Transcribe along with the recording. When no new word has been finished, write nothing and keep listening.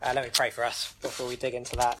Let me pray for us before we dig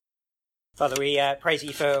into that. Father, we praise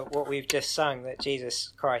you for what we've just sung, that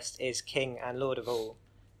Jesus Christ is King and Lord of all.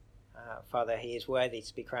 Father, he is worthy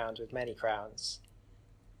to be crowned with many crowns.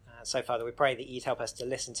 So, Father, we pray that you'd help us to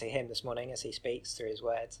listen to him this morning as he speaks through his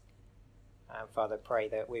word. Father, pray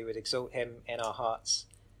that we would exalt him in our hearts.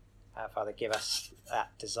 Father, give us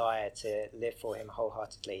that desire to live for him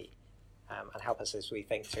wholeheartedly, and help us as we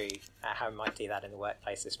think through how we might do that in the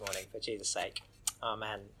workplace this morning. For Jesus' sake.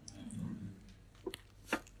 Amen.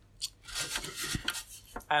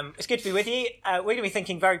 It's good to be with you. We're going to be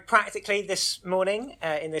thinking very practically this morning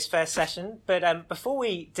in this first session. But before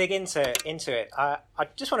we dig into it, I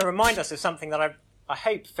just want to remind us of something that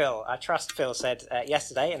I trust Phil said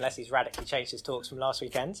yesterday, unless he's radically changed his talks from last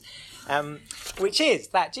weekend, which is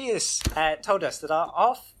that Jesus told us that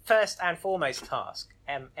our first and foremost task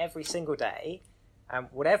every single day,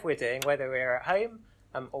 whatever we're doing, whether we're at home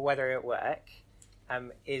or whether we're at work,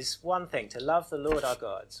 is one thing: to love the Lord our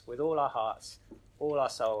God with all our hearts, all our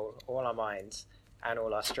soul, all our minds, and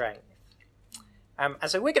all our strength. And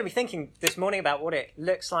so we're going to be thinking this morning about what it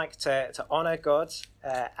looks like to honour God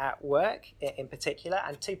at work in particular,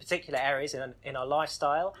 and two particular areas in our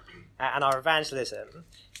lifestyle and our evangelism.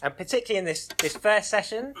 And particularly in this first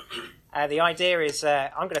session, the idea is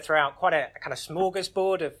I'm going to throw out quite a kind of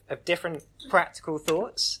smorgasbord of different practical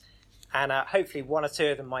thoughts, and hopefully one or two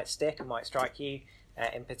of them might stick and might strike you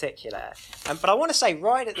in particular. But I want to say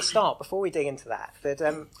right at the start, before we dig into that,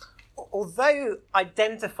 although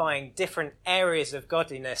identifying different areas of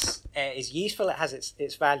godliness is useful, it has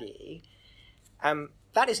its value,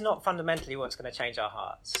 that is not fundamentally what's going to change our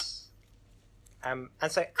hearts. And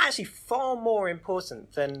so actually far more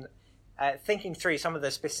important than thinking through some of the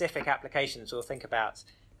specific applications we'll think about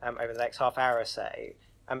over the next half hour or so,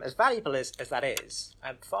 as valuable as that is,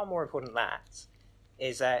 far more important than that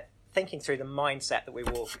is thinking through the mindset that we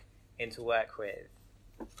walk into work with,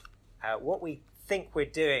 what we think we're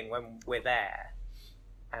doing when we're there,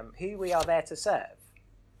 who we are there to serve.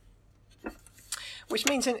 Which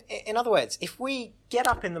means, in other words, if we get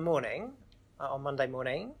up in the morning, on Monday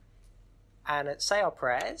morning, and say our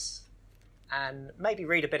prayers, and maybe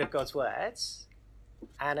read a bit of God's words,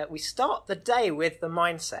 and we start the day with the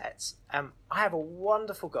mindset, I have a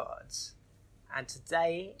wonderful God, and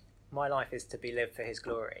today my life is to be lived for his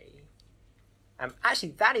glory.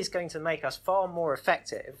 Actually, that is going to make us far more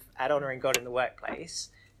effective at honouring God in the workplace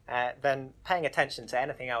than paying attention to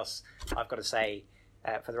anything else I've got to say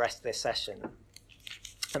for the rest of this session.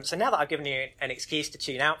 So now that I've given you an excuse to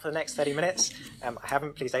tune out for the next 30 minutes, I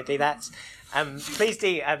haven't, please don't do that. Please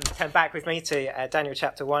do turn back with me to Daniel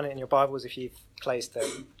chapter 1 in your Bibles if you've closed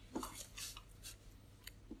them.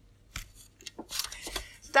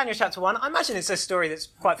 Daniel chapter 1, I imagine it's a story that's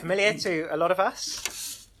quite familiar to a lot of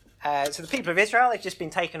us. So the people of Israel have just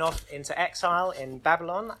been taken off into exile in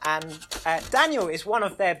Babylon, and Daniel is one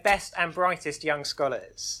of their best and brightest young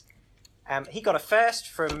scholars. He got a first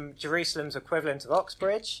from Jerusalem's equivalent of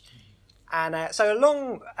Oxbridge, and so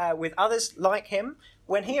along with others like him,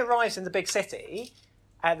 when he arrives in the big city,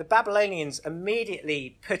 the Babylonians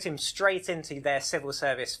immediately put him straight into their civil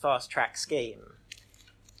service fast-track scheme.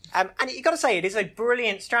 And you've got to say, it is a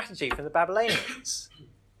brilliant strategy from the Babylonians.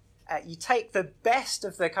 You take the best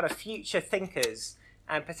of the kind of future thinkers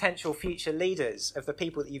and potential future leaders of the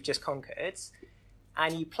people that you've just conquered,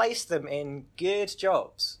 and you place them in good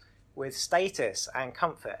jobs with status and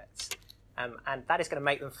comfort, and that is going to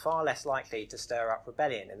make them far less likely to stir up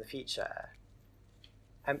rebellion in the future.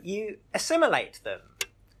 You assimilate them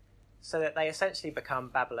so that they essentially become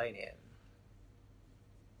Babylonian.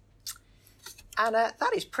 And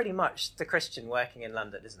that is pretty much the Christian working in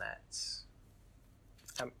London, isn't it?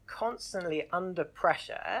 Constantly under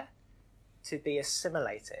pressure to be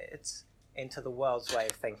assimilated into the world's way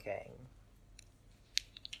of thinking.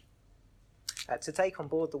 To take on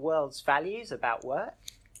board the world's values about work,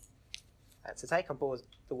 to take on board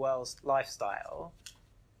the world's lifestyle,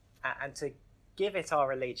 and to give it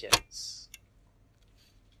our allegiance.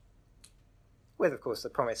 With, of course, the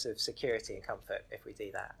promise of security and comfort if we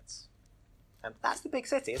do that. That's the big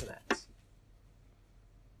city, isn't it?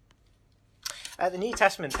 The New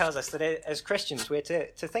Testament tells us that as Christians we're to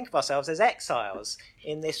think of ourselves as exiles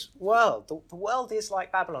in this world. The world is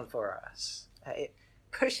like Babylon for us. It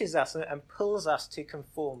pushes us and pulls us to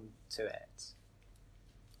conform to it.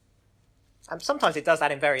 Sometimes it does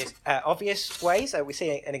that in various obvious ways. We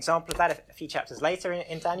see an example of that a few chapters later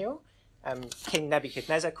in Daniel. King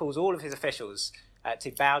Nebuchadnezzar calls all of his officials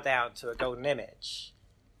to bow down to a golden image.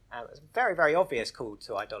 It's a very, very obvious call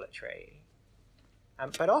to idolatry.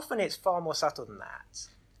 But often it's far more subtle than that,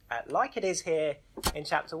 like it is here in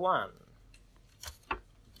chapter 1.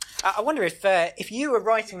 I wonder if you were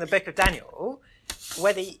writing the book of Daniel,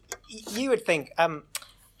 whether you would think,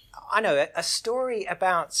 I know, a story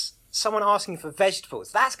about someone asking for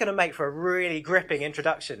vegetables, that's going to make for a really gripping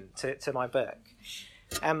introduction to my book.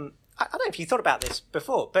 I don't know if you thought about this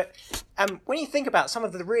before, but when you think about some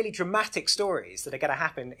of the really dramatic stories that are going to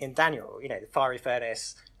happen in Daniel, the fiery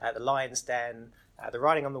furnace, the lion's den, the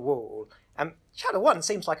writing on the wall, chapter 1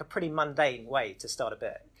 seems like a pretty mundane way to start a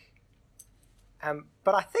book.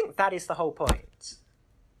 But I think that is the whole point.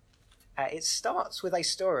 It starts with a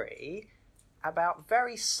story about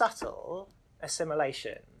very subtle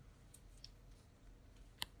assimilation.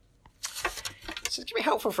 So it's going to be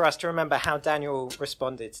helpful for us to remember how Daniel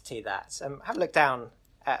responded to that. Have a look down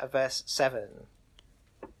at verse 7.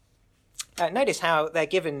 Notice how they're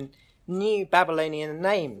given new Babylonian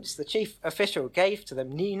names. The chief official gave to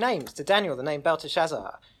them new names. To Daniel, the name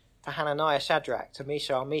Belteshazzar. To Hananiah, Shadrach. To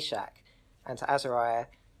Mishael, Meshach. And to Azariah,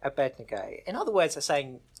 Abednego. In other words, they're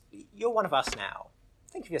saying, you're one of us now.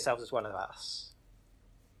 Think of yourselves as one of us.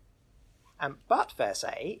 But, verse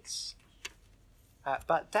 8,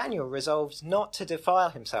 but Daniel resolved not to defile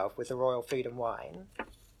himself with the royal food and wine,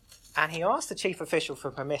 and he asked the chief official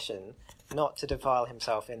for permission not to defile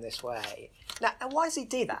himself in this way. Now why does he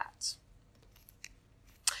do that?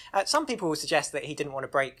 Some people will suggest that he didn't want to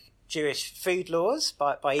break Jewish food laws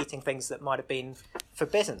by eating things that might have been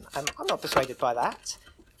forbidden. I'm not persuaded by that.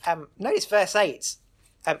 Notice verse 8.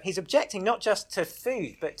 He's objecting not just to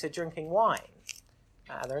food, but to drinking wine.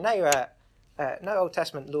 There are no Old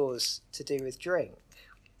Testament laws to do with drink.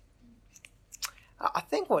 I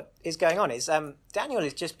think what is going on is Daniel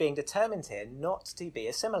is just being determined here not to be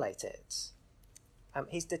assimilated.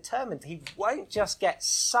 He's determined he won't just get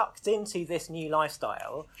sucked into this new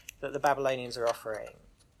lifestyle that the Babylonians are offering.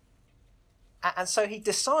 And so he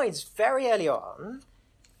decides very early on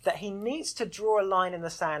that he needs to draw a line in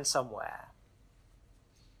the sand somewhere.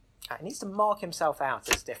 He needs to mark himself out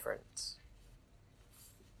as different.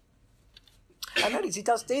 And notice he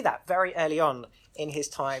does do that very early on in his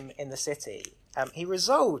time in the city. He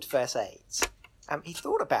resolved, verse 8. He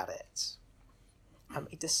thought about it.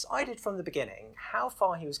 He decided from the beginning how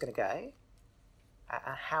far he was going to go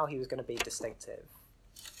and how he was going to be distinctive.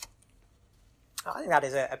 I think that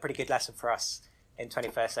is a pretty good lesson for us in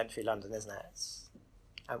 21st century London, isn't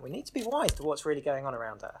it? We need to be wise to what's really going on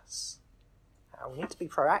around us. We need to be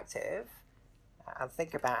proactive and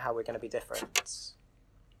think about how we're going to be different.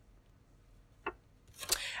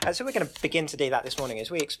 So we're going to begin to do that this morning as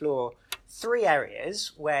we explore 3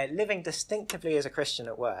 areas where living distinctively as a Christian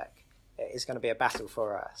at work is going to be a battle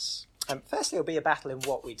for us. Firstly, it'll be a battle in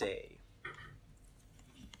what we do.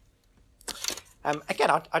 Again,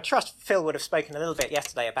 I trust Phil would have spoken a little bit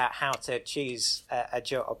yesterday about how to choose a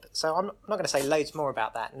job, so I'm not going to say loads more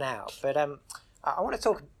about that now, but I want to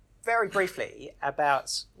talk very briefly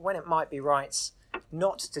about when it might be right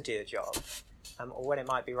not to do a job, or when it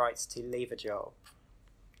might be right to leave a job.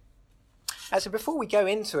 So before we go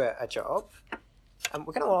into a job,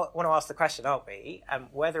 we're going to want to ask the question, aren't we,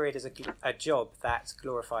 whether it is a job that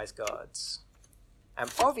glorifies God.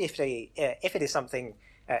 Obviously, if it is something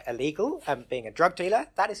illegal, being a drug dealer,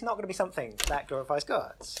 that is not going to be something that glorifies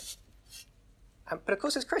God. But of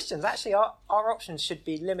course, as Christians, actually our options should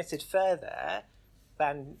be limited further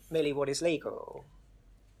than merely what is legal.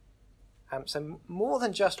 So more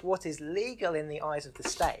than just what is legal in the eyes of the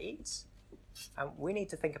state, we need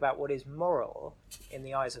to think about what is moral in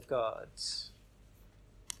the eyes of God. So,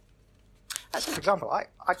 for example, I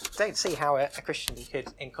don't see how a Christian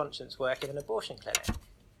could, in conscience, work in an abortion clinic.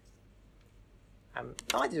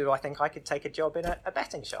 Neither do I think I could take a job in a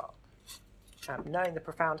betting shop, knowing the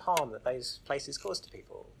profound harm that those places cause to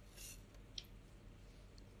people.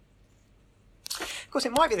 Of course,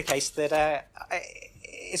 it might be the case that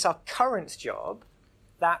it's our current job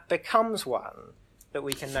that becomes one that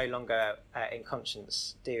we can no longer, in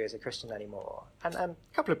conscience, do as a Christian anymore. And a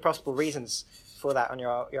couple of possible reasons for that on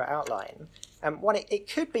your outline. One, it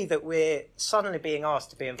could be that we're suddenly being asked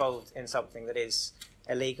to be involved in something that is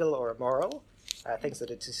illegal or immoral, things that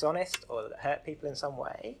are dishonest or that hurt people in some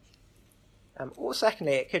way. Or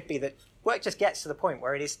secondly, it could be that work just gets to the point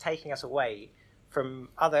where it is taking us away from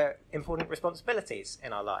other important responsibilities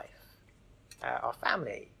in our life, our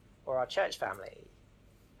family or our church family.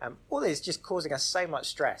 All this is just causing us so much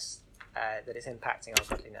stress that it's impacting our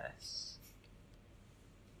godliness.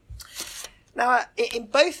 Now, in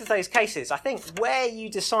both of those cases, I think where you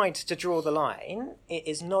decide to draw the line, it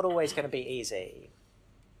is not always going to be easy.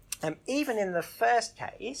 Even in the first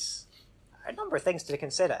case, a number of things to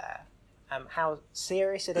consider. How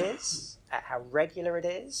serious it is, how regular it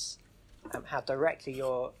is, how directly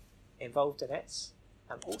you're involved in it,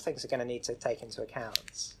 all things are going to need to take into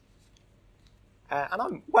account. And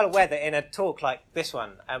I'm well aware that in a talk like this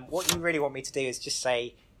one, what you really want me to do is just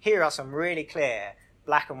say, here are some really clear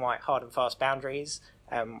black and white, hard and fast boundaries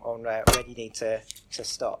on where you need to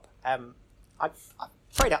stop. I'm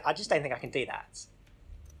afraid I just don't think I can do that.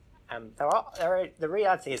 The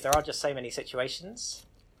reality is there are just so many situations.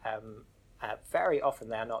 Very often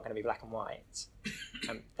they are not going to be black and white.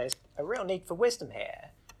 There's a real need for wisdom here,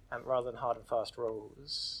 rather than hard and fast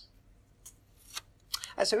rules.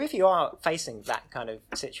 So if you are facing that kind of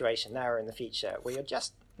situation now or in the future where you're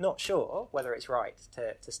just not sure whether it's right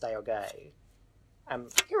to stay or go,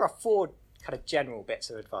 here are 4 kind of general bits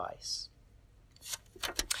of advice.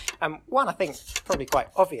 One, I think, probably quite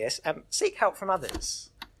obvious, seek help from others.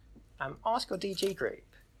 Ask your DG group.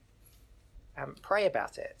 Pray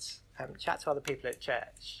about it. Chat to other people at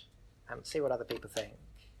church. See what other people think.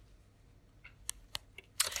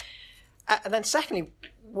 And then secondly,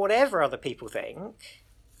 whatever other people think,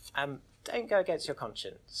 don't go against your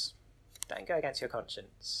conscience. Don't go against your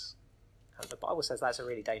conscience. The Bible says that's a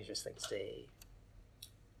really dangerous thing to do.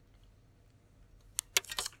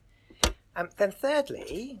 Then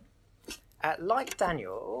thirdly, like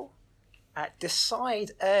Daniel,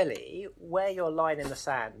 decide early where your line in the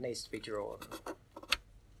sand needs to be drawn.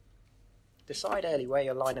 Decide early where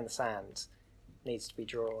your line in the sand needs to be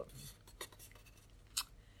drawn.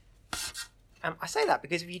 I say that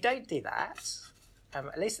because if you don't do that,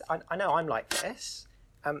 at least I know I'm like this,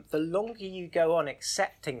 the longer you go on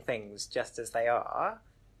accepting things just as they are,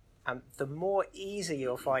 the more easy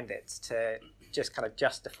you'll find it to just kind of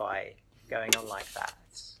justify going on like that.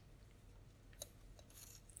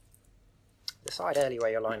 Decide early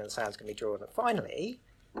where your line in the sand is going to be drawn. And finally,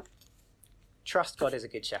 trust God is a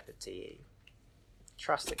good shepherd to you.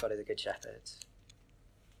 Trust that God is a good shepherd.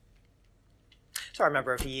 So I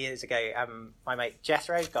remember a few years ago, my mate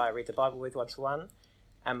Jethro, the guy I read the Bible with one-to-one,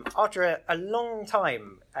 after a long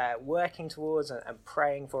time working towards and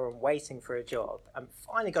praying for and waiting for a job,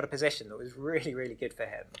 finally got a position that was really, really good for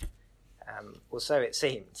him. Or so it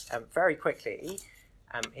seemed. Very quickly,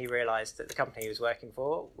 he realised that the company he was working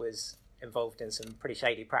for was involved in some pretty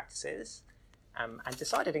shady practices, and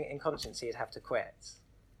decided in conscience he'd have to quit.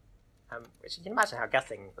 Which you can imagine how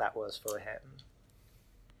gutting that was for him.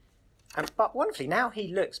 But wonderfully, now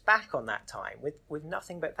he looks back on that time with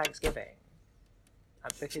nothing but thanksgiving.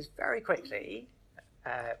 Because very quickly,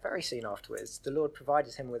 very soon afterwards, the Lord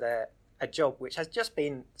provided him with a job which has just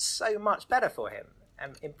been so much better for him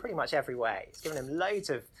in pretty much every way. It's given him loads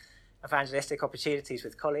of evangelistic opportunities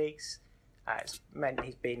with colleagues. It's meant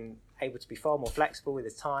he's been able to be far more flexible with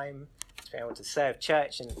his time. He's been able to serve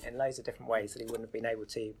church in loads of different ways that he wouldn't have been able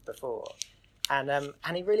to before. And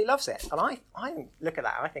he really loves it. And I look at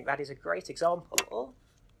that and I think that is a great example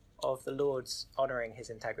of the Lord's honouring his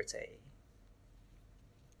integrity.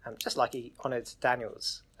 Just like he honoured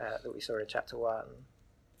Daniel's that we saw in chapter 1.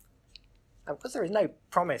 Because there is no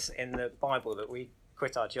promise in the Bible that we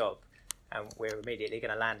quit our job and we're immediately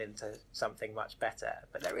going to land into something much better.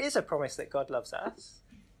 But there is a promise that God loves us,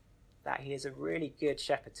 that he is a really good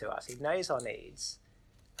shepherd to us. He knows our needs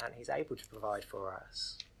and he's able to provide for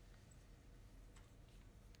us.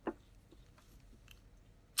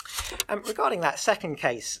 Regarding that second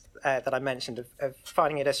case that I mentioned of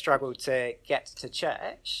finding it a struggle to get to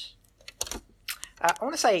church, I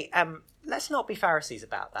want to say let's not be Pharisees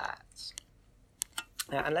about that.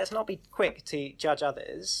 And let's not be quick to judge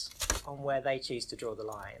others on where they choose to draw the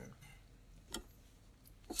line.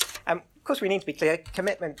 Of course, we need to be clear,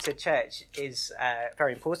 commitment to church is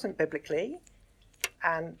very important biblically,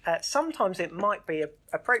 and sometimes it might be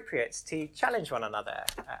appropriate to challenge one another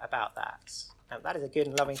about that. That is a good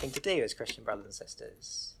and loving thing to do as Christian brothers and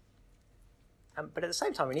sisters. But at the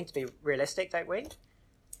same time, we need to be realistic, don't we?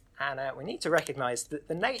 And we need to recognise that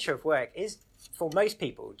the nature of work is, for most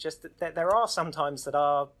people, just that there are some times that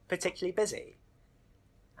are particularly busy.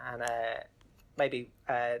 And maybe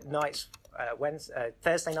nights,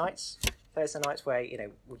 Thursday nights where,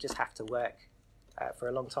 we'll just have to work for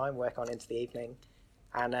a long time, work on into the evening.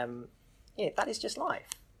 And that is just life.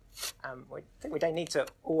 I think we don't need to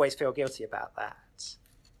always feel guilty about that.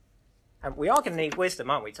 We are going to need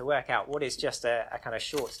wisdom, aren't we, to work out what is just a kind of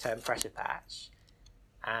short-term pressure patch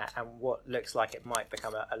and what looks like it might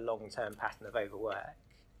become a long-term pattern of overwork.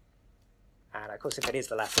 And of course, if it is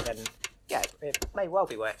the latter, then it may well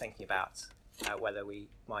be worth thinking about whether we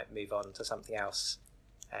might move on to something else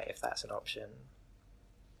if that's an option.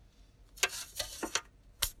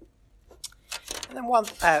 And then one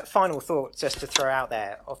final thought just to throw out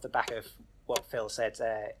there off the back of what Phil said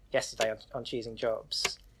yesterday on choosing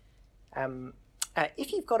jobs.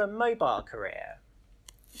 If you've got a mobile career,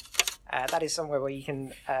 That is somewhere where you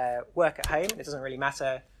can work at home. It doesn't really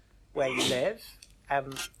matter where you live.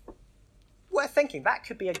 Worth thinking, that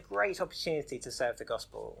could be a great opportunity to serve the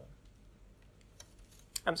gospel.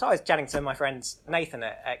 So I was chatting to my friend Nathan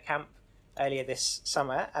at camp earlier this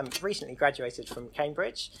summer, recently graduated from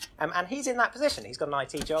Cambridge, and he's in that position. He's got an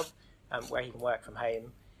IT job where he can work from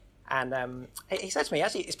home. And he said to me,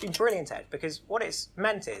 actually, it's been brilliant, Ed, because what it's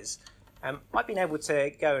meant is I've been able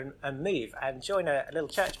to go and move and join a little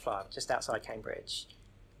church plant just outside Cambridge.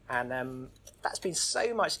 And that's been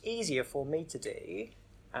so much easier for me to do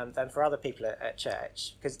than for other people at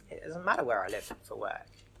church, because it doesn't matter where I live for work.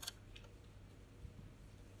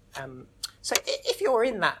 So if you're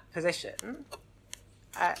in that position,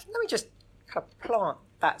 let me just kind of plant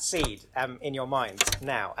that seed in your mind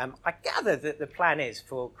now. I gather that the plan is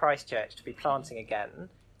for Christchurch to be planting again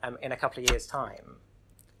in a couple of years' time.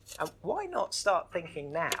 Why not start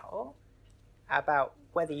thinking now about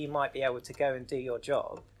whether you might be able to go and do your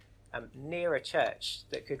job near a church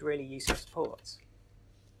that could really use your support?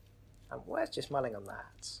 Worth just mulling on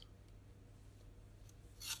that.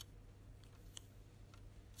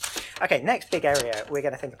 Okay, next big area we're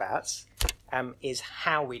going to think about is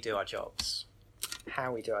how we do our jobs.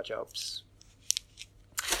 How we do our jobs.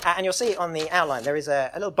 And you'll see on the outline there is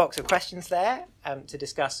a little box of questions there to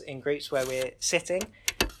discuss in groups where we're sitting.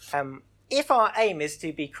 If our aim is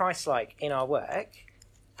to be Christ-like in our work,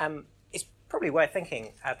 it's probably worth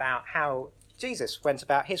thinking about how Jesus went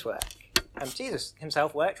about his work. Jesus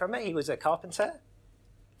himself worked from it. He was a carpenter.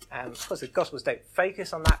 Of course, the Gospels don't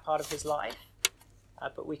focus on that part of his life.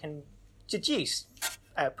 But we can deduce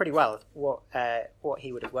pretty well what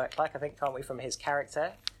he would have worked like, I think, can't we, from his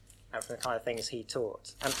character and from the kind of things he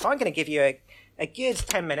taught. So I'm going to give you a good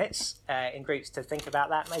 10 minutes in groups to think about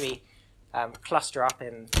that, maybe cluster up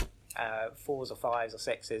in 4s or 5s or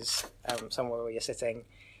 6s, somewhere where you're sitting,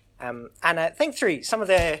 and think through some of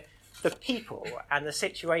the people and the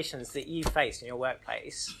situations that you've faced in your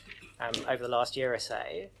workplace over the last year or so,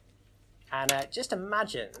 and just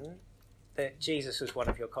imagine that Jesus was one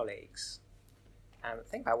of your colleagues.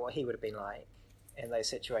 Think about what he would have been like in those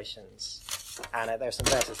situations. And there are some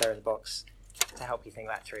verses there in the box to help you think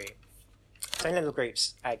that through. So in little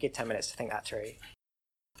groups, give 10 minutes to think that through.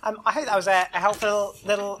 I hope that was a helpful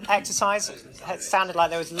little exercise. It sounded like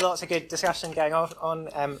there was lots of good discussion going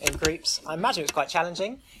on in groups. I imagine it was quite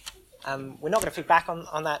challenging. We're not going to feed back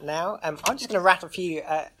on that now. I'm just going to rattle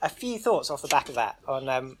a few thoughts off the back of that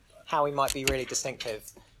on how we might be really distinctive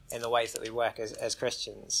in the ways that we work as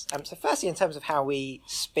Christians. So firstly, in terms of how we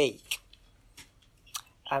speak,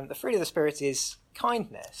 the fruit of the Spirit is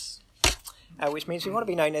kindness, which means we want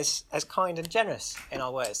to be known as kind and generous in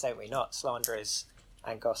our words, don't we? Not slanderers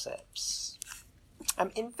and gossips.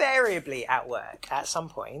 Invariably at work, at some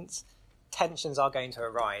point, tensions are going to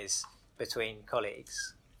arise between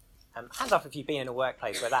colleagues. Hands up if you've been in a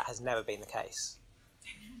workplace where that has never been the case.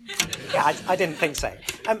 Yeah, I didn't think so.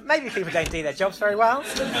 Maybe people don't do their jobs very well.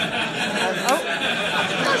 Oh,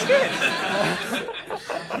 that's good.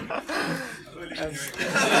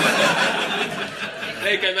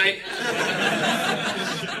 There you go, mate.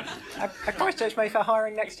 A Christchurch Mayfair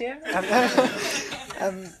hiring next year? I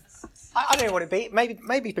don't know what it'd be.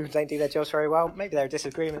 Maybe people don't do their jobs very well. Maybe there are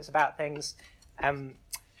disagreements about things.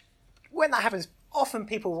 When that happens, often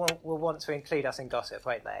people will want to include us in gossip,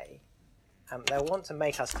 won't they? They'll want to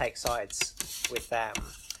make us take sides with them.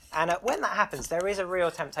 And when that happens, there is a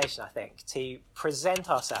real temptation, I think, to present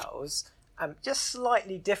ourselves just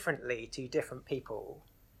slightly differently to different people,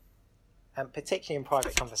 particularly in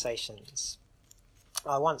private conversations.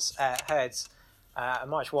 I once heard a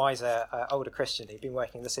much wiser, older Christian who'd been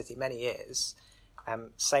working in the city many years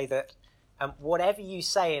say that whatever you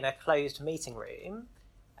say in a closed meeting room,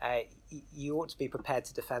 you ought to be prepared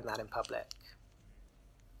to defend that in public.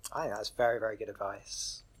 I think that's very, very good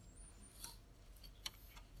advice.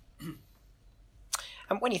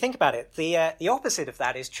 And when you think about it, the opposite of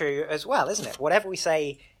that is true as well, isn't it? Whatever we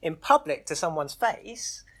say in public to someone's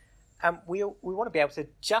face, we want to be able to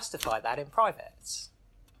justify that in private.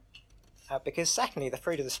 Because secondly, the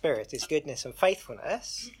fruit of the Spirit is goodness and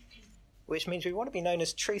faithfulness, which means we want to be known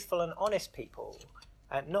as truthful and honest people,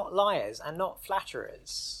 not liars and not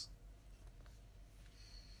flatterers.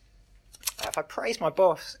 If I praise my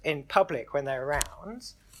boss in public when they're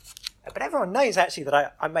around, but everyone knows actually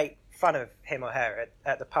that I make fun of him or her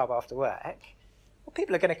at the pub after work, well,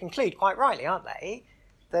 people are going to conclude quite rightly, aren't they,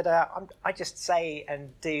 that I just say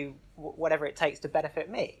and do whatever it takes to benefit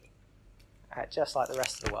me, just like the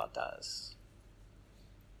rest of the world does.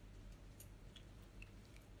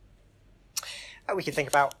 We can think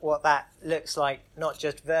about what that looks like, not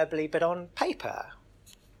just verbally, but on paper.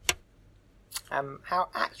 How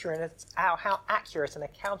accurate an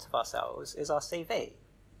account of ourselves is our CV?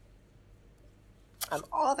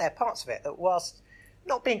 Are there parts of it that, whilst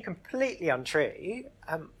not being completely untrue,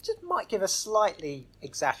 just might give a slightly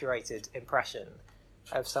exaggerated impression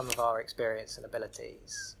of some of our experience and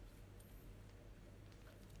abilities?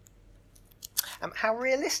 How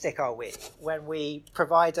realistic are we when we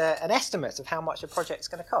provide an estimate of how much a project is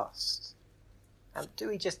going to cost? Do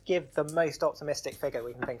we just give the most optimistic figure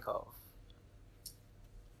we can think of?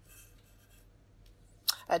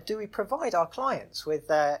 Do we provide our clients with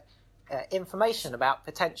information about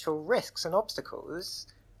potential risks and obstacles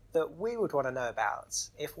that we would want to know about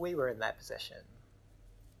if we were in their position?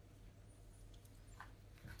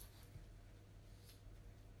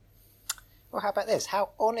 Or how about this? How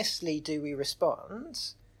honestly do we respond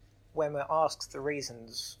when we're asked the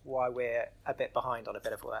reasons why we're a bit behind on a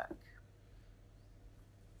bit of work?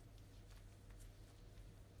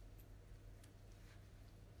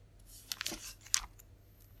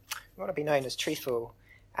 We want to be known as truthful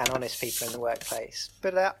and honest people in the workplace.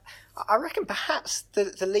 But I reckon perhaps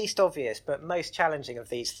the least obvious but most challenging of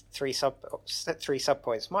these three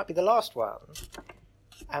subpoints might be the last one.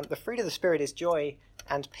 The fruit of the Spirit is joy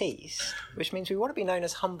and peace, which means we want to be known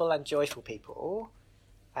as humble and joyful people,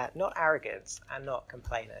 not arrogant and not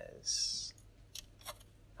complainers.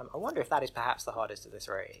 I wonder if that is perhaps the hardest of the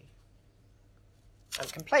three.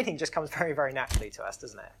 Complaining just comes very, very naturally to us,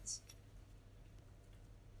 doesn't it?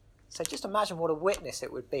 So just imagine what a witness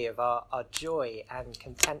it would be of our joy and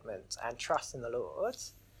contentment and trust in the Lord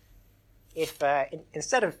if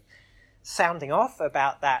instead of sounding off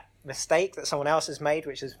about that mistake that someone else has made,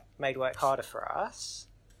 which has made work harder for us,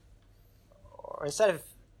 or instead of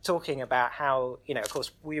talking about how, of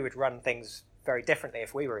course, we would run things very differently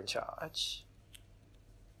if we were in charge,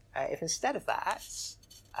 if instead of that,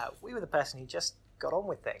 we were the person who just got on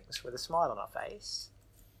with things with a smile on our face,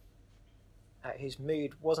 whose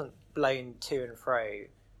mood wasn't blown to and fro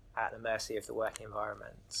at the mercy of the working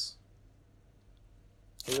environment,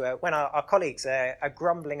 who, when our colleagues are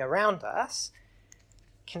grumbling around us,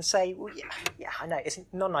 can say, well, yeah, I know, it's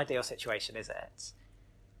not an ideal situation, is it?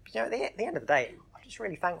 But, at the end of the day, I'm just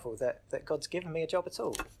really thankful that God's given me a job at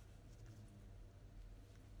all.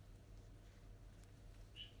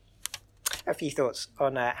 A few thoughts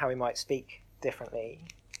on how we might speak differently.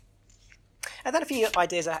 And then a few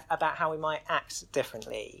ideas about how we might act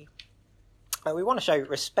differently. We want to show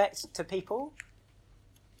respect to people.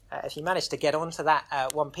 If you manage to get onto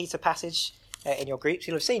that 1 Peter passage in your groups,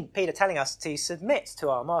 you'll have seen Peter telling us to submit to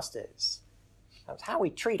our masters. How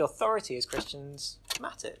we treat authority as Christians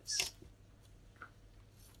matters.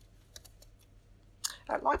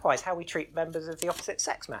 Likewise, how we treat members of the opposite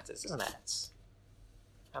sex matters, doesn't it?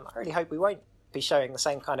 I really hope we won't be showing the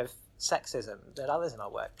same kind of sexism that others in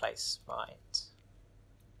our workplace might.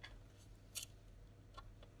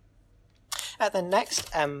 Then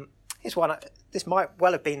next, here's one. This might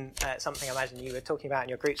well have been something I imagine you were talking about in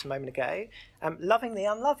your groups a moment ago. Loving the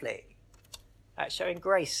unlovely, showing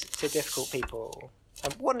grace to difficult people.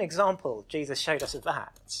 What an example Jesus showed us of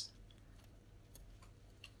that.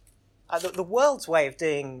 The world's way of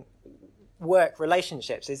doing work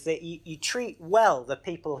relationships is that you treat well the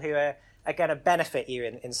people who are going to benefit you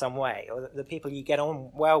in some way, or the people you get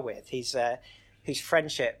on well with, whose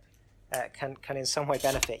friendship can in some way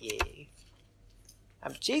benefit you.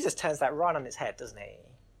 Jesus turns that right on its head, doesn't he?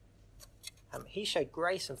 He showed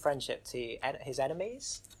grace and friendship to his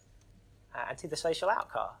enemies and to the social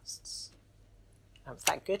outcasts.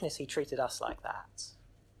 Thank goodness he treated us like that.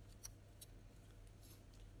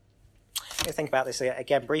 I'm going to think about this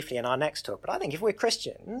again briefly in our next talk, but I think if we're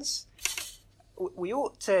Christians, we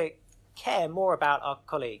ought to care more about our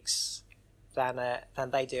colleagues than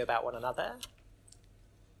they do about one another.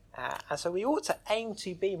 And so we ought to aim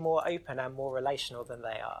to be more open and more relational than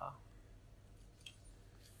they are.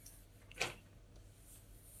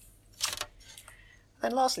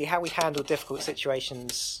 Then lastly, how we handle difficult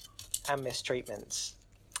situations and mistreatments.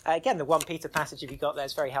 Again, the 1 Peter passage, if you got there,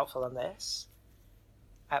 is very helpful on this.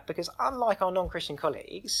 Because unlike our non-Christian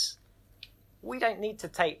colleagues, we don't need to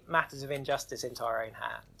take matters of injustice into our own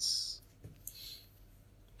hands.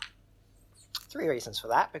 3 reasons for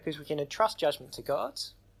that: because we can entrust judgment to God,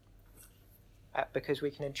 because we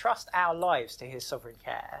can entrust our lives to his sovereign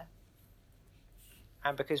care,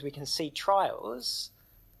 and because we can see trials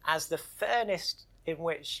as the furnace in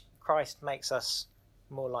which Christ makes us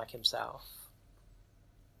more like himself.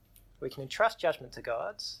 We can entrust judgment to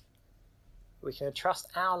God, we can entrust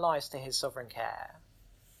our lives to his sovereign care,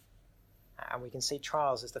 and we can see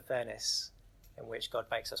trials as the furnace in which God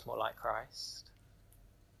makes us more like Christ.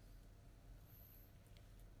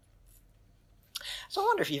 So I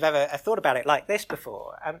wonder if you've ever thought about it like this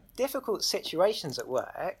before. Difficult situations at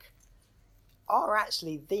work are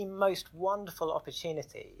actually the most wonderful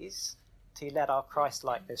opportunities to let our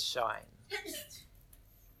Christ-likeness shine.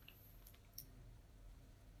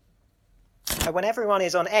 When everyone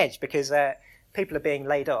is on edge because people are being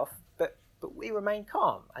laid off, but we remain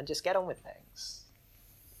calm and just get on with things.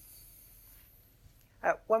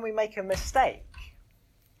 When we make a mistake,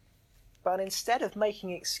 but instead of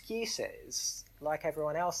making excuses like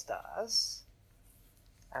everyone else does,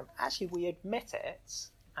 actually we admit it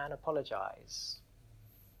and apologise.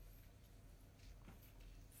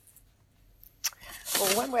 Or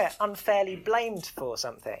when we're unfairly blamed for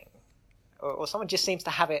something, or someone just seems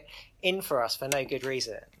to have it in for us for no good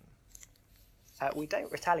reason, we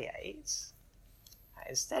don't retaliate.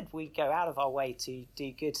 Instead, we go out of our way to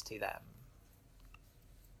do good to them.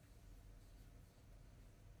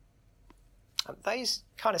 Those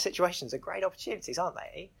kind of situations are great opportunities, aren't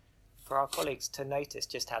they, for our colleagues to notice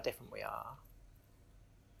just how different we are.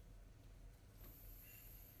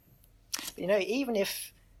 But, even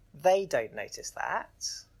if they don't notice that,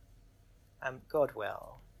 God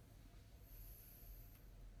will.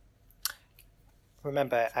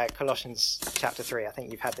 Remember Colossians chapter 3, I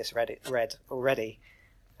think you've had this read already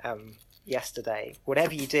yesterday.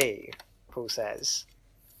 Whatever you do, Paul says,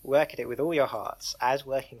 work at it with all your hearts, as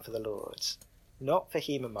working for the Lord, not for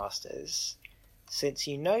human masters, since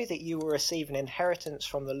you know that you will receive an inheritance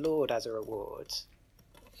from the Lord as a reward.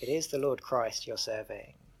 It is the Lord Christ you're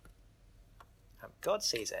serving. God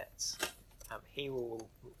sees it. He will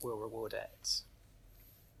reward it.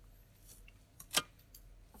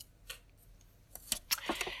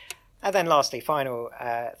 And then lastly,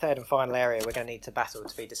 third and final area we're going to need to battle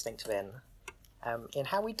to be distinctive in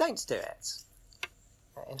how we don't do it,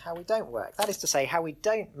 in how we don't work. That is to say, how we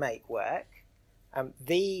don't make work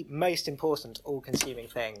the most important, all-consuming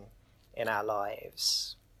thing in our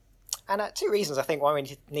lives. And two reasons, I think, why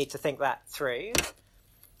we need to think that through.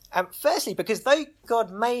 Firstly, because though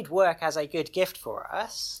God made work as a good gift for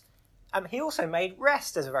us, he also made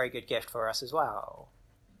rest as a very good gift for us as well.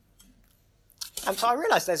 So I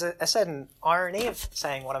realise there's a certain irony of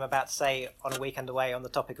saying what I'm about to say on a weekend away on the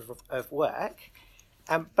topic of work,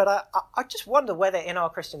 but I just wonder whether in our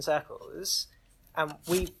Christian circles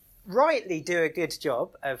we rightly do a good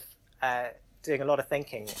job of doing a lot of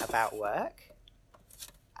thinking about work,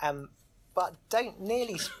 but don't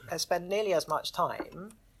spend nearly as much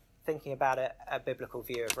time thinking about a biblical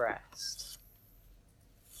view of rest.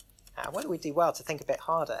 Whether we do well to think a bit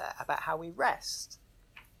harder about how we rest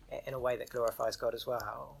in a way that glorifies God as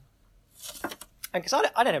well. And because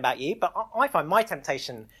I don't know about you, but I find my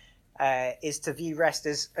temptation is to view rest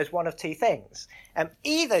as one of two things.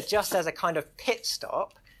 Either just as a kind of pit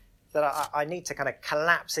stop that I need to kind of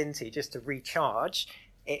collapse into just to recharge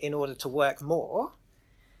in order to work more,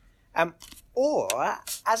 or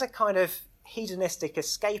as a kind of hedonistic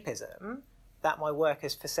escapism that my work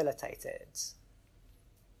has facilitated.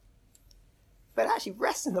 But actually,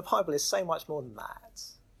 rest in the Bible is so much more than that.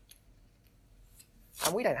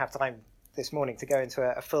 And we don't have time this morning to go into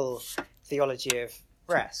a full theology of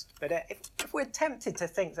rest. But if we're tempted to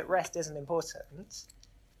think that rest isn't important,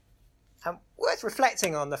 worth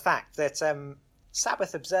reflecting on the fact that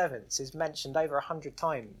Sabbath observance is mentioned over 100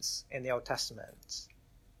 times in the Old Testament.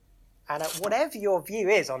 And whatever your view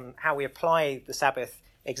is on how we apply the Sabbath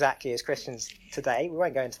exactly as Christians today, we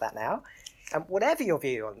won't go into that now, whatever your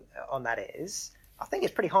view on that is, I think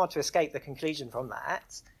it's pretty hard to escape the conclusion from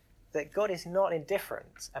that God is not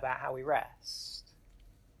indifferent about how we rest.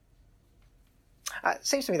 It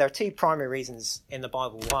seems to me there are two primary reasons in the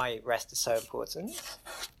Bible why rest is so important.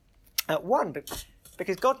 One,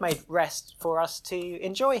 because God made rest for us to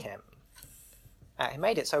enjoy him. He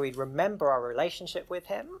made it so we'd remember our relationship with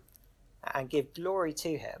him and give glory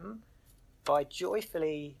to him by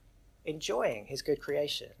joyfully enjoying his good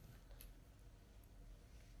creation.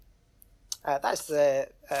 That's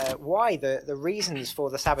why the reasons for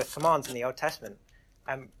the Sabbath commands in the Old Testament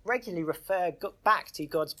regularly refer back to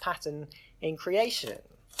God's pattern in creation.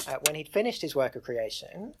 When he'd finished his work of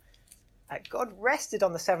creation, God rested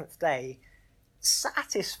on the seventh day,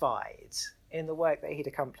 satisfied in the work that he'd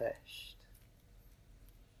accomplished.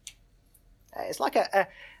 It's like a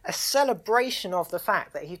celebration of the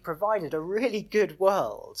fact that he's provided a really good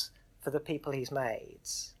world for the people he's made.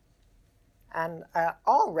 And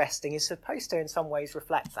our resting is supposed to in some ways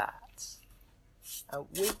reflect that.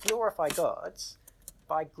 We glorify God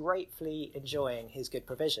by gratefully enjoying his good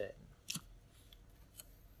provision.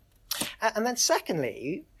 And then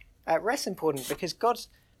secondly, rest is important because God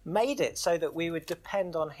made it so that we would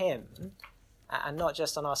depend on him and not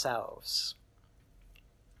just on ourselves.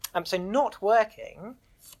 So not working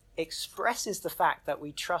expresses the fact that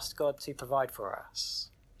we trust God to provide for us.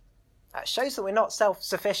 It shows that we're not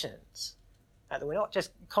self-sufficient, that we're not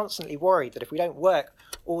just constantly worried that if we don't work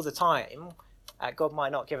all the time, God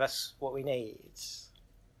might not give us what we need.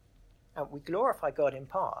 And we glorify God in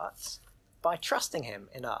part by trusting him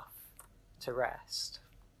enough to rest.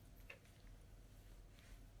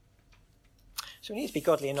 So we need to be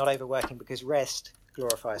godly and not overworking, because rest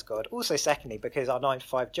glorifies God. Also, secondly, because our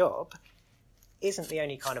 9-to-5 job isn't the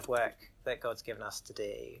only kind of work that God's given us to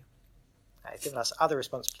do. He's given us other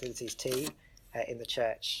responsibilities too, in the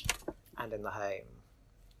church and in the home.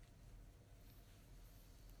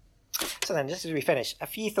 So then, just as we finish, a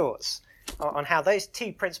few thoughts on how those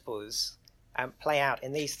two principles play out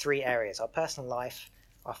in these three areas: our personal life,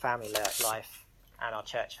 our family life, and our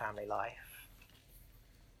church family life.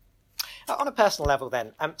 On a personal level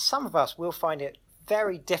then, some of us will find it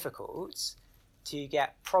very difficult to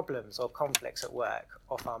get problems or conflicts at work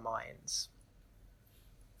off our minds.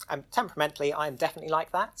 Temperamentally, I'm definitely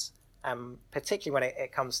like that, particularly when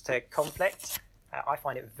it comes to conflict. I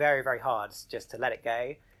find it very, very hard just to let it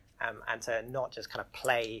go and to not just kind of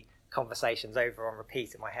play conversations over on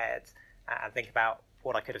repeat in my head and think about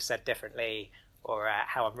what I could have said differently or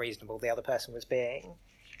how unreasonable the other person was being.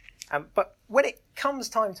 But when it comes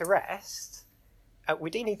time to rest, we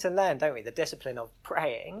do need to learn, don't we, the discipline of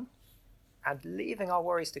praying and leaving our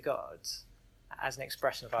worries to God as an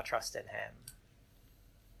expression of our trust in him.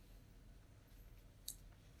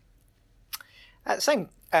 The same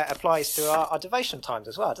applies to our devotion times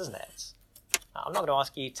as well, doesn't it? I'm not going to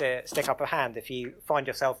ask you to stick up a hand if you find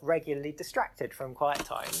yourself regularly distracted from quiet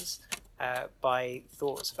times by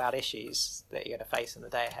thoughts about issues that you're going to face in the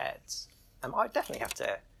day ahead. I definitely have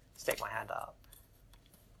to stick my hand up.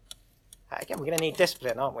 Again, we're going to need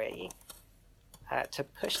discipline, aren't we, to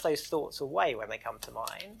push those thoughts away when they come to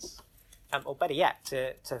mind, or better yet,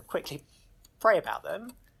 to quickly pray about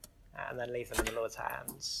them and then leave them in the Lord's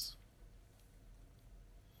hands.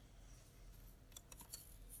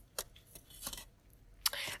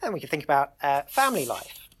 And we can think about family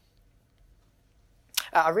life.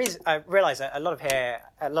 I realise that a lot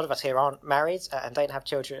of us here aren't married and don't have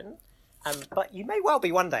children, but you may well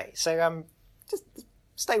be one day. So just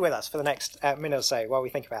stay with us for the next minute or so while we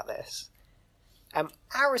think about this.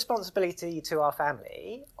 Our responsibility to our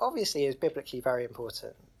family obviously is biblically very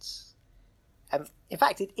important. In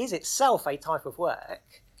fact, it is itself a type of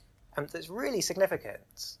work that's really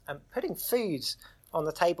significant. Putting food on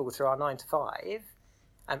the table through our 9-to-5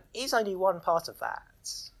 is only one part of that.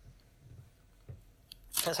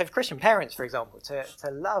 And so for Christian parents, for example,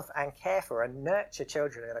 to love and care for and nurture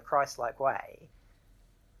children in a Christ-like way,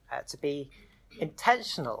 to be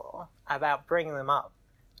intentional about bringing them up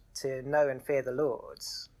to know and fear the Lord,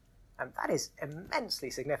 that is immensely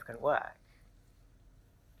significant work.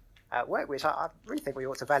 Work which I really think we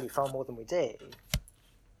ought to value far more than we do.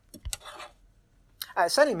 It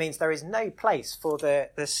certainly means there is no place for the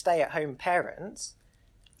stay-at-home parents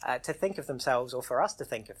to think of themselves, or for us to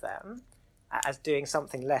think of them, as doing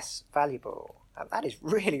something less valuable. That is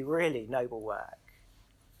really, really noble work.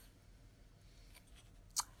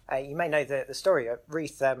 You may know the story of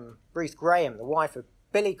Ruth Graham, the wife of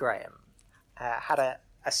Billy Graham, had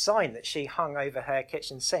a sign that she hung over her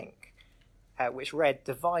kitchen sink, which read,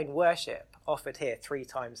 "Divine worship offered here 3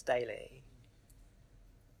 times daily."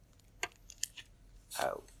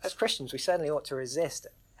 As Christians, we certainly ought to resist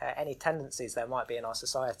any tendencies there might be in our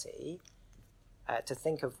society to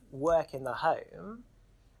think of work in the home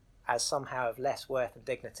as somehow of less worth and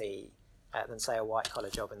dignity than, say, a white-collar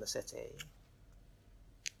job in the city.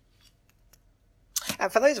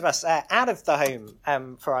 And for those of us out of the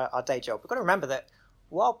home for our day job, we've got to remember that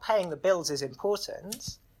while paying the bills is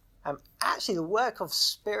important, actually the work of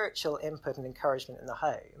spiritual input and encouragement in the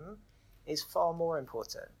home is far more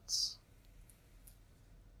important.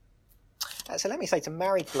 So let me say to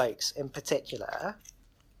married blokes in particular,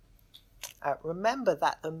 remember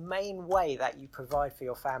that the main way that you provide for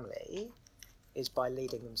your family is by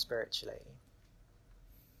leading them spiritually.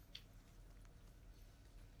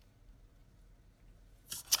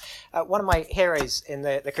 One of my heroes in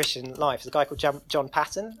the Christian life is a guy called John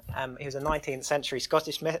Paton. He was a 19th century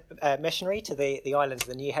Scottish missionary to the islands of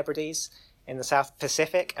the New Hebrides in the South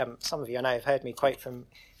Pacific. Some of you I know have heard me quote from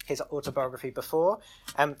his autobiography before.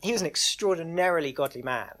 He was an extraordinarily godly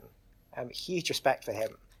man. Huge respect for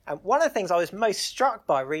him. One of the things I was most struck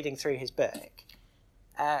by reading through his book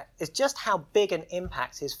is just how big an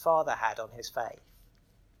impact his father had on his faith.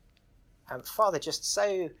 Father just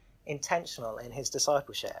so intentional in his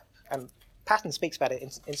discipleship. Paton speaks about it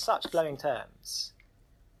in such glowing terms.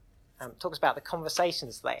 talks about the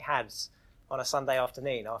conversations they had on a Sunday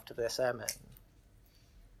afternoon after their sermon.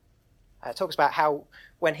 Talks about how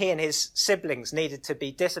when he and his siblings needed to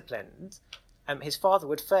be disciplined, his father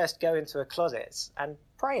would first go into a closet and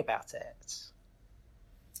pray about it.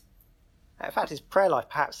 In fact, his prayer life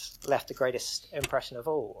perhaps left the greatest impression of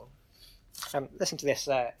all. Listen to this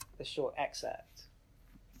short excerpt.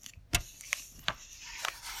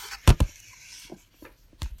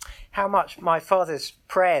 How much my father's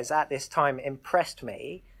prayers at this time impressed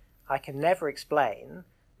me, I can never explain,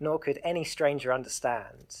 nor could any stranger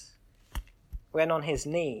understand. When on his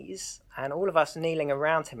knees, and all of us kneeling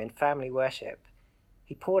around him in family worship,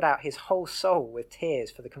 he poured out his whole soul with tears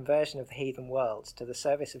for the conversion of the heathen world to the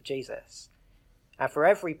service of Jesus, and for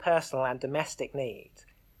every personal and domestic need,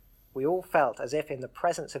 we all felt as if in the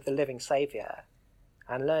presence of the living Saviour,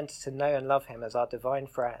 and learned to know and love him as our divine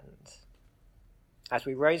friend. As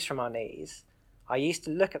we rose from our knees, I used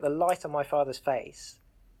to look at the light on my father's face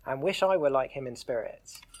and wish I were like him in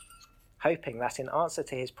spirit, hoping that in answer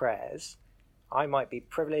to his prayers, I might be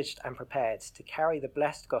privileged and prepared to carry the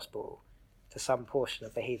blessed gospel to some portion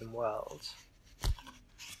of the heathen world.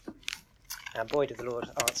 And boy, did the Lord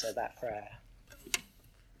answer that prayer.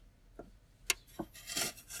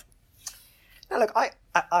 Now look,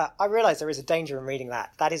 I realise there is a danger in reading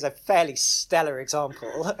that. That is a fairly stellar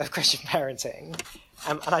example of Christian parenting,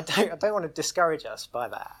 and I don't want to discourage us by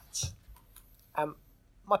that.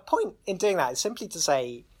 My point in doing that is simply to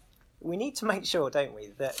say we need to make sure, don't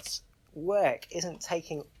we, that work isn't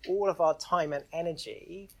taking all of our time and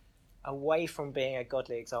energy away from being a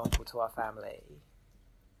godly example to our family,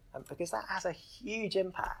 because that has a huge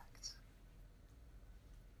impact.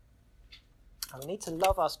 And we need to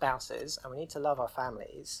love our spouses and we need to love our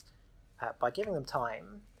families by giving them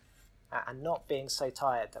time and not being so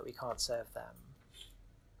tired that we can't serve them.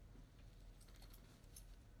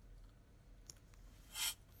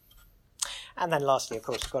 And then lastly, of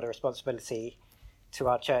course, we've got a responsibility to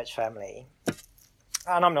our church family.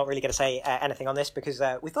 And I'm not really going to say anything on this because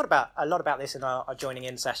we thought a lot about this in our joining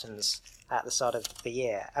in sessions at the start of the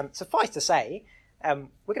year. Suffice to say,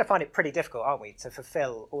 we're going to find it pretty difficult, aren't we, to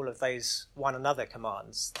fulfil all of those one another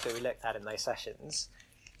commands that we looked at in those sessions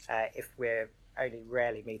if we're only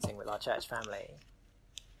rarely meeting with our church family.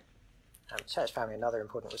 Church family, another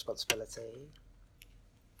important responsibility.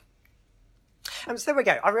 So there we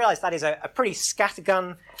go. I realise that is a pretty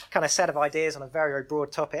scattergun kind of set of ideas on a very, very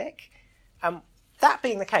broad topic. That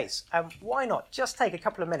being the case, why not just take a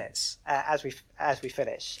couple of minutes as we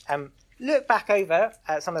finish, look back over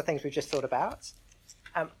some of the things we've just thought about,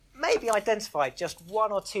 maybe identify just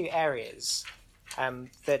one or two areas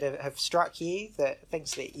that have struck you,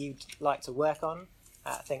 things that you'd like to work on,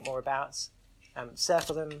 think more about,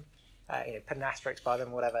 circle them, put an asterisk by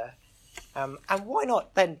them, whatever. And why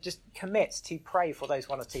not then just commit to pray for those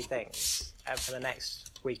one or two things for the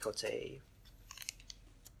next week or two.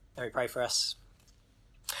 Let me pray for us.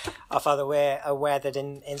 Our Father, we're aware that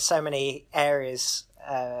in so many areas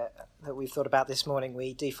that we've thought about this morning,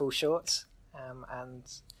 we do fall short, and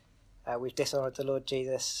we've dishonoured the Lord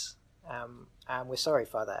Jesus, and we're sorry,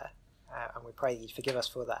 Father, and we pray that you'd forgive us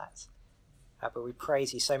for that. But we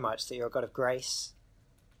praise you so much that you're a God of grace,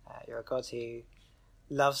 you're a God who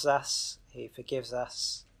loves us, who forgives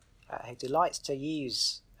us, who delights to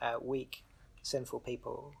use weak, sinful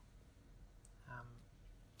people.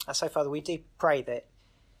 And so, Father, we do pray that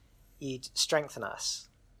you'd strengthen us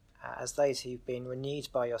as those who've been renewed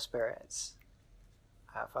by your Spirit.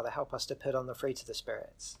 Father, help us to put on the fruit of the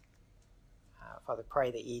Spirit. Father, pray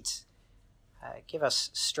that you'd give us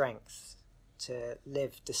strength to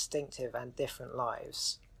live distinctive and different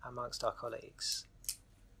lives amongst our colleagues.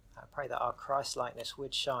 I pray that our Christ-likeness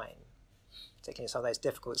would shine, particularly in some of those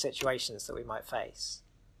difficult situations that we might face.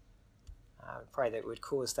 I pray that it would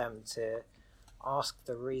cause them to ask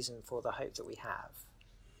the reason for the hope that we have,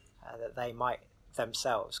 that they might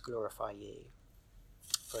themselves glorify you.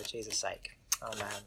 For Jesus' sake. Amen.